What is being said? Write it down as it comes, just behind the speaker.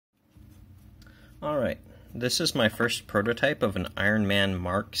Alright, this is my first prototype of an Iron Man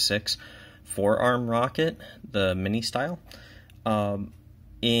Mark 6 forearm rocket, the mini style.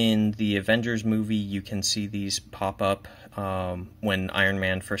 In the Avengers movie, you can see these pop up when Iron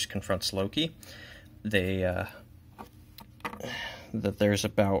Man first confronts Loki. That there's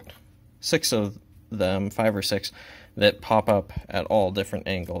about 6 of them, 5 or 6, that pop up at all different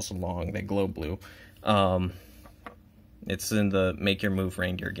angles along. They glow blue. It's in the Make Your Move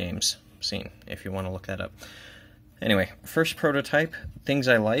reindeer games scene, if you want to look that up. Anyway, first prototype, things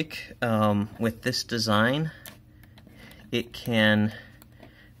I like. With this design, it can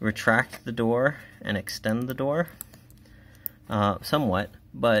retract the door and extend the door somewhat,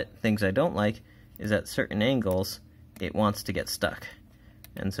 but things I don't like is at certain angles it wants to get stuck,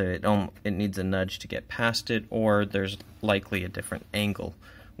 and so it needs a nudge to get past it, or there's likely a different angle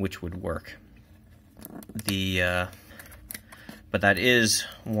which would work. But that is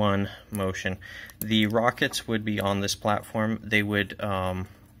one motion. The rockets would be on this platform. They would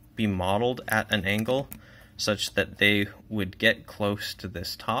be modeled at an angle such that they would get close to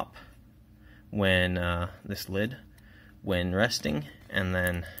this top when this lid when resting, and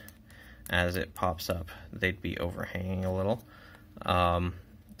then as it pops up they'd be overhanging a little.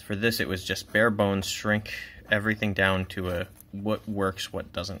 For this it was just bare bones, shrink everything down to a what works,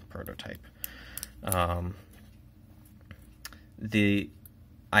 what doesn't prototype.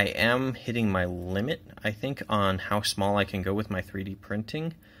 I am hitting my limit, I think, on how small I can go with my 3D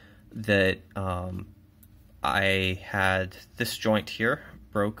printing. That I had this joint here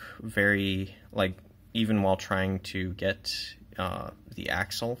broke very, even while trying to get the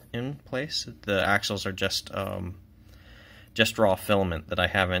axle in place. The axles are just raw filament that I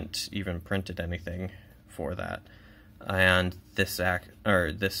haven't even printed anything for that. And this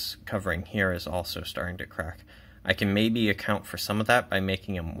covering here is also starting to crack. I can maybe account for some of that by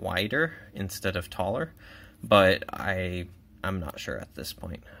making them wider instead of taller, but I'm not sure at this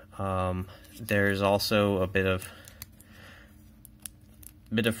point. There's also a bit of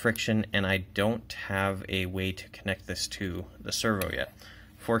friction, and I don't have a way to connect this to the servo yet.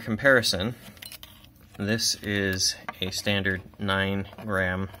 For comparison, this is a standard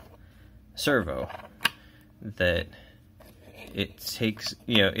 9-gram servo that it takes,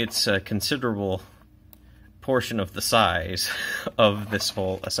 it's a considerable portion of the size of this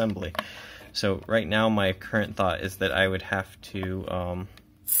whole assembly. So right now my current thought is that I would have to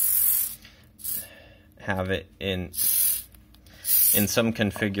have it in some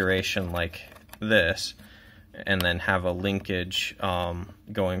configuration like this, and then have a linkage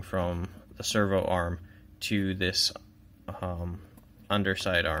going from the servo arm to this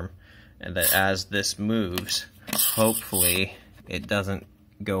underside arm, and that as this moves, hopefully it doesn't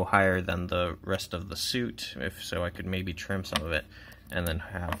go higher than the rest of the suit. If so, I could maybe trim some of it and then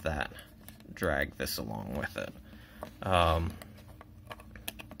have that drag this along with it.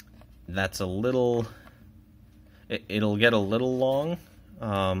 That's a little, it'll get a little long,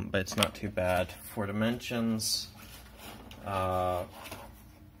 but it's not too bad. For dimensions, I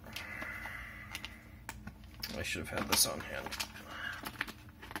should have had this on hand.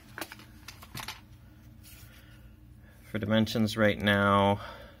 For dimensions right now,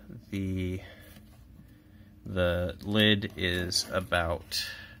 the lid is about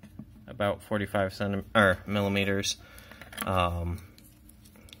 45 millimeters. I'm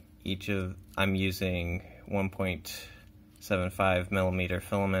using 1.75 millimeter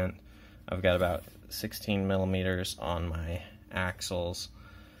filament. I've got about 16 millimeters on my axles,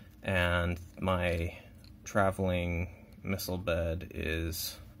 and my traveling missile bed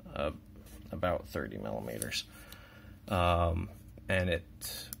is about 30 millimeters. And it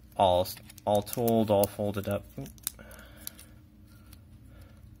all told, all folded up,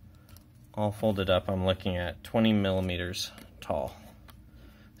 I'm looking at 20 millimeters tall,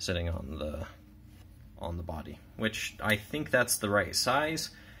 sitting on the body, which I think that's the right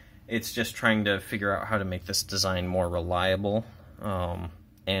size. It's just trying to figure out how to make this design more reliable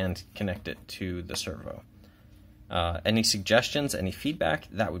and connect it to the servo. Any suggestions, any feedback,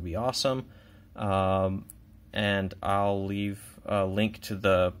 that would be awesome. And I'll leave a link to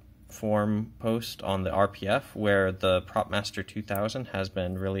the forum post on the RPF where the PropMaster 2000 has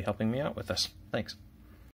been really helping me out with this. Thanks.